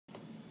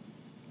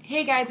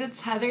Hey guys,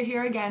 it's Heather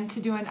here again to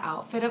do an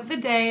outfit of the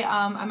day.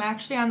 I'm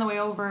actually on the way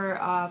over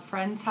a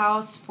friend's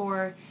house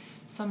for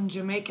some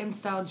Jamaican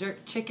style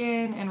jerk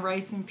chicken and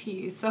rice and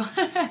peas. So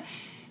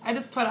I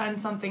just put on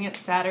something, it's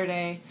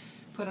Saturday,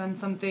 put on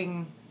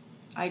something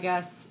I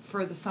guess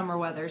for the summer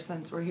weather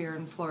since we're here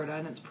in Florida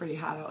and it's pretty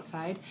hot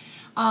outside.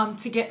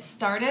 To get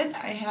started,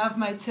 I have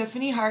my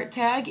Tiffany heart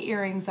tag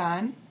earrings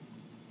on,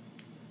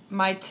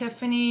 my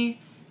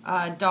Tiffany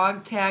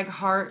dog tag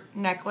heart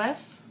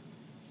necklace,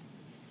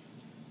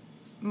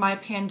 my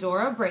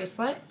Pandora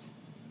bracelet,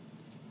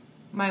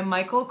 my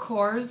Michael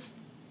Kors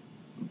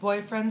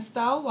boyfriend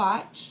style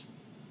watch,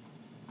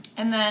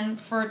 and then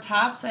for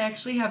tops I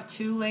actually have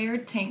 2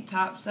 layered tank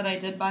tops that I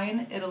did buy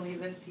in Italy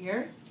this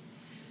year,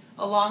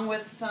 along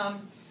with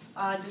some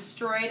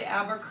destroyed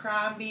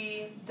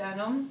Abercrombie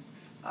denim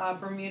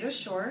Bermuda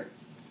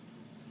shorts.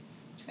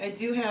 I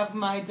do have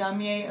my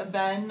Damier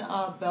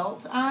Ebene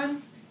belt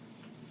on.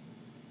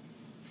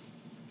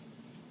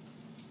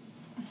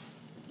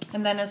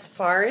 And then as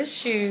far as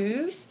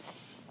shoes,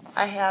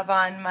 I have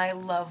on my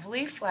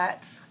lovely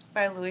flats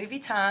by Louis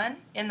Vuitton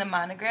in the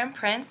monogram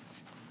print.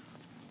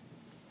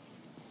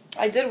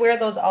 I did wear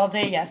those all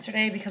day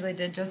yesterday because I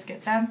did just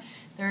get them.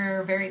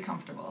 They're very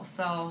comfortable.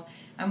 So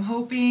I'm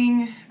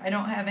hoping I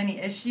don't have any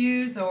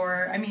issues,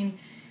 or, I mean,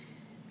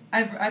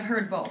 I've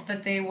heard both,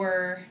 that they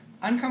were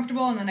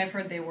uncomfortable and then I've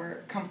heard they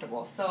were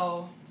comfortable.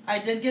 So I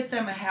did get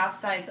them a half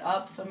size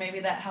up, so maybe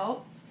that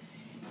helped.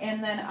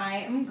 And then I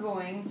am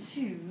going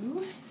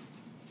to...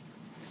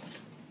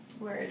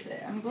 where is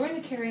it? I'm going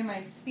to carry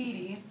my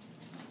Speedy,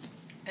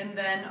 and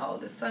then,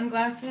 the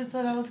sunglasses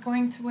that I was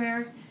going to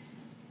wear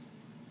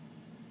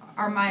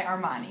are my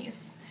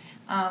Armani's.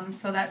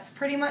 So that's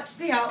pretty much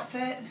the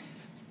outfit.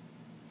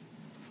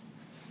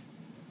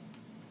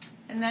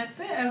 And that's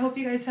it. I hope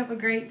you guys have a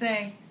great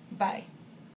day. Bye.